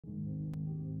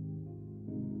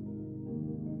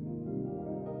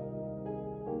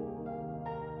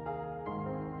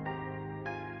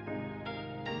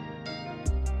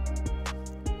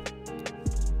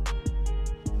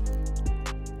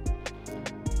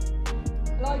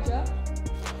Elijah?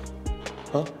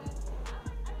 Huh?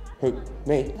 Who?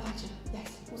 Me? Elijah,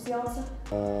 yes. What's the answer?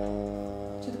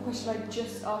 To the question I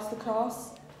just asked the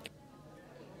class?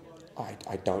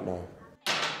 I don't know.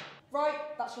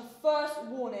 Right, that's your first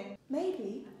warning.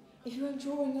 Maybe if you weren't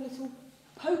drawing a little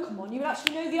Pokemon, you would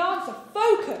actually know the answer.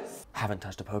 Focus! Haven't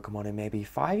touched a Pokemon in maybe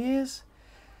 5 years,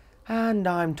 and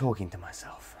I'm talking to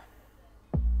myself.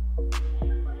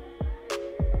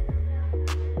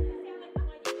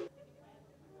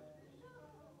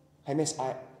 Hey, miss,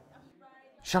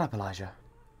 Shut up, Elijah.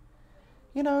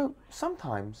 You know,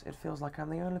 sometimes it feels like I'm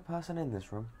the only person in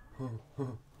this room.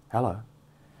 Hello.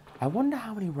 I wonder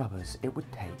how many rubbers it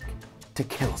would take to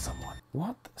kill someone.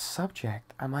 What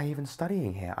subject am I even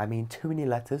studying here? I mean, too many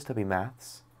letters to be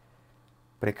maths.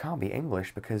 But it can't be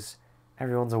English because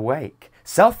everyone's awake.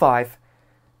 Cell 5!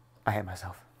 I hate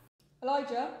myself.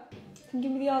 Elijah, can you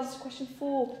give me the answer to question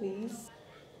 4, please?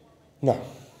 No,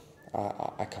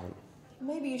 I can't.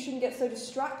 Maybe you shouldn't get so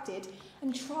distracted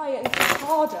and try it a little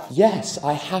harder. Yes,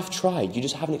 I have tried. You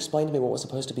just haven't explained to me what we're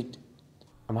supposed to be...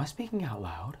 Am I speaking out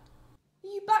loud? Are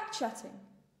you back-chatting?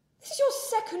 This is your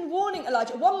second warning,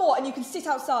 Elijah. One more and you can sit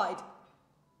outside.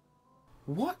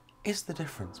 What is the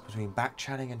difference between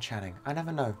back-chatting and chatting? I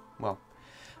never know. Well,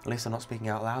 at least I'm not speaking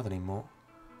out loud anymore.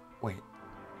 Wait.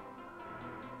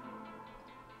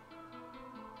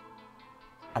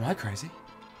 Am I crazy?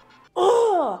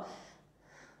 Oh!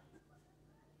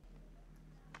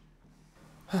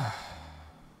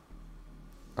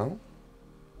 Oh?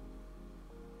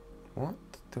 What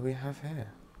do we have here?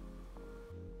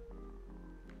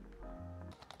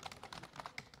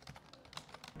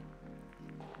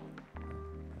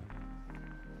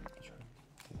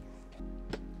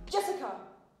 Jessica!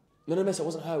 No, miss, it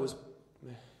wasn't her, it was...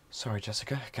 Sorry,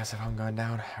 Jessica. Guess if I'm going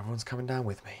down, everyone's coming down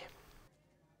with me.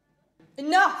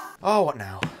 Enough! Oh, what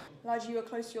now? Elijah, you are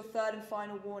close to your third and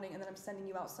final warning, and then I'm sending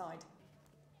you outside.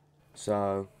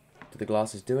 So, do the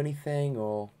glasses do anything,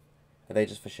 or are they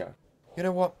just for show? You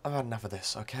know what? I've had enough of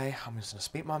this, okay? I'm just gonna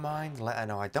speak my mind, let her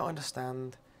know I don't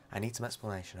understand. I need some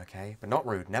explanation, okay? But not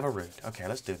rude, never rude. Okay,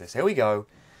 let's do this. Here we go.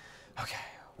 Okay,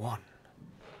 1,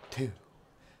 2,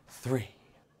 3.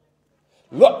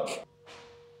 Look!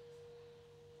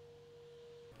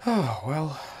 Oh,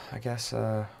 well, I guess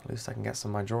at least I can get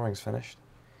some of my drawings finished.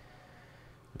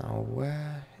 Now,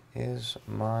 where is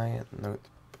my note?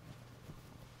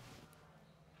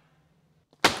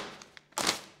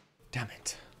 Damn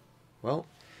it. Well,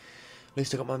 at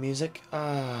least I got my music.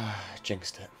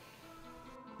 Jinxed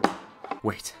it.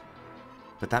 Wait.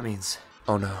 But that means...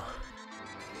 Oh no.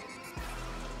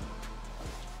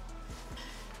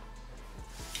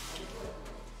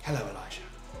 Hello, Elijah.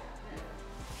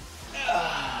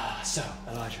 So,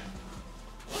 Elijah.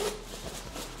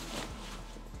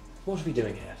 What are we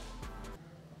doing here?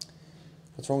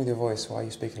 What's wrong with your voice? Why are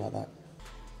you speaking like that?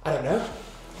 I don't know.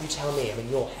 You tell me. I'm in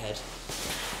your head.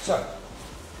 So,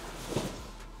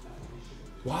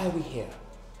 why are we here?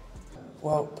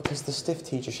 Well, because the stiff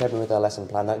teacher shared me with her lesson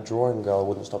plan, that drawing girl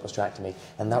wouldn't stop distracting me,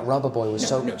 and that rubber boy was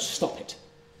No, stop it.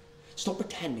 Stop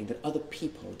pretending that other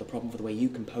people are the problem for the way you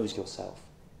compose yourself.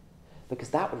 Because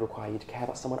that would require you to care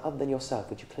about someone other than yourself,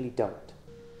 which you clearly don't.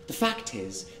 The fact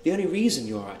is, the only reason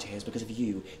you're out here is because of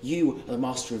you. You are the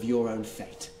master of your own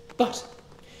fate. But,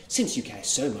 since you care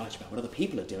so much about what other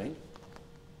people are doing,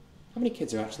 how many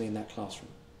kids are actually in that classroom?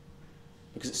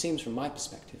 Because it seems from my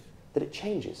perspective that it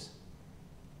changes.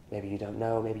 Maybe you don't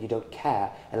know, maybe you don't care,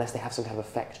 unless they have some kind of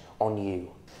effect on you.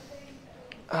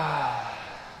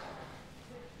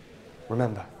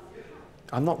 Remember,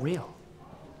 I'm not real.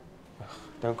 Ugh,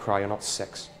 don't cry, you're not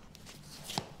 6.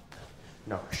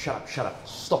 No, shut up,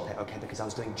 stop it, okay, because I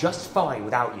was doing just fine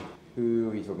without you. Who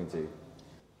are you talking to?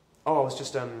 Oh, I was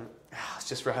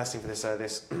just rehearsing for this,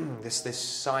 this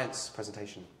science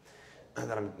presentation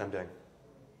that I'm doing.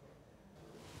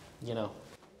 You know,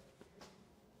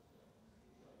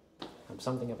 I'm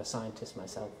something of a scientist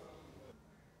myself.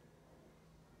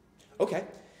 Okay.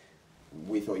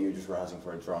 We thought you were just rehearsing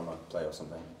for a drama play or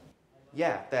something.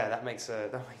 Yeah, that makes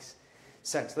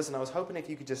sense. Listen, I was hoping if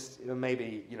you could just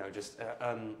maybe,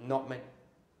 not make...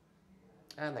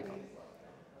 And they gone.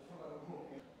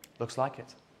 Looks like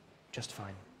it. Just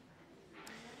fine.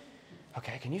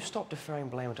 Okay, can you stop deferring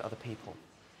blame onto other people?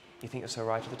 You think you're so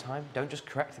right at the time? Don't just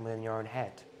correct them within your own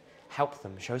head. Help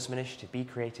them, show some initiative, be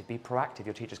creative, be proactive,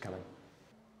 your teacher's coming.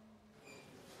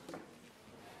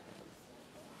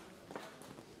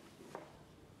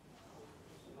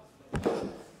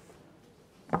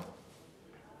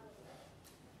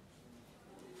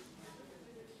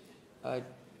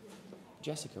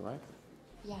 Jessica, right?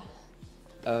 Yeah.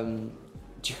 Do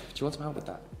you want some help with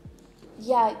that?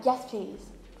 Yeah, yes please.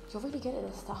 You're really good at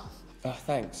this stuff.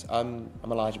 Thanks. I'm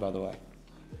Alijah, by the way.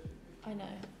 I know.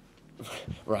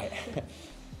 Right.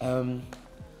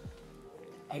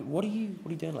 Hey, what are you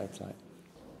doing later tonight?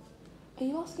 Are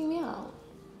you asking me out?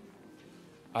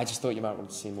 I just thought you might want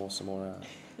to see some more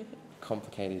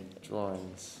complicated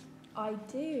drawings. I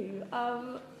do.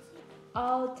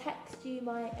 I'll text you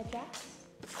my address.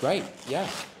 Great, yeah.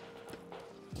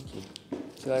 Thank you.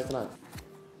 See you later tonight.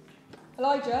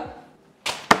 Alijah?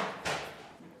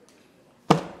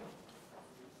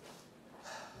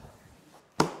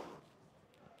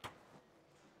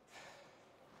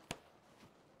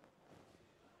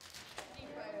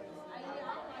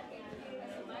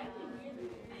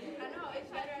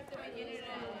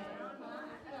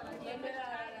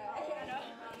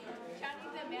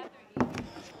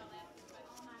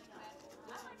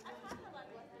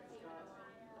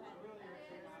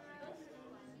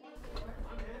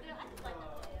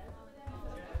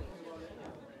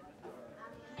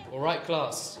 Alright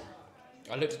class,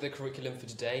 I looked at the curriculum for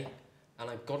today and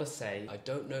I've got to say I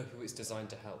don't know who it's designed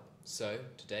to help. So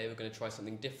today we're going to try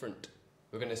something different.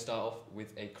 We're going to start off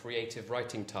with a creative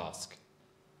writing task.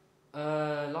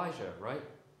 Alijah, right?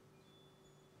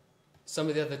 Some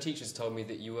of the other teachers told me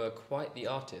that you were quite the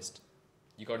artist.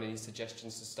 You got any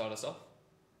suggestions to start us off?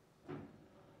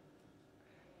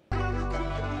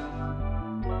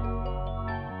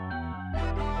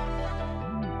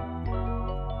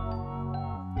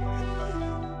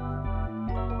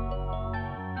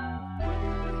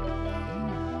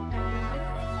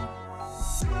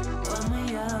 When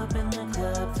we up in the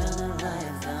club,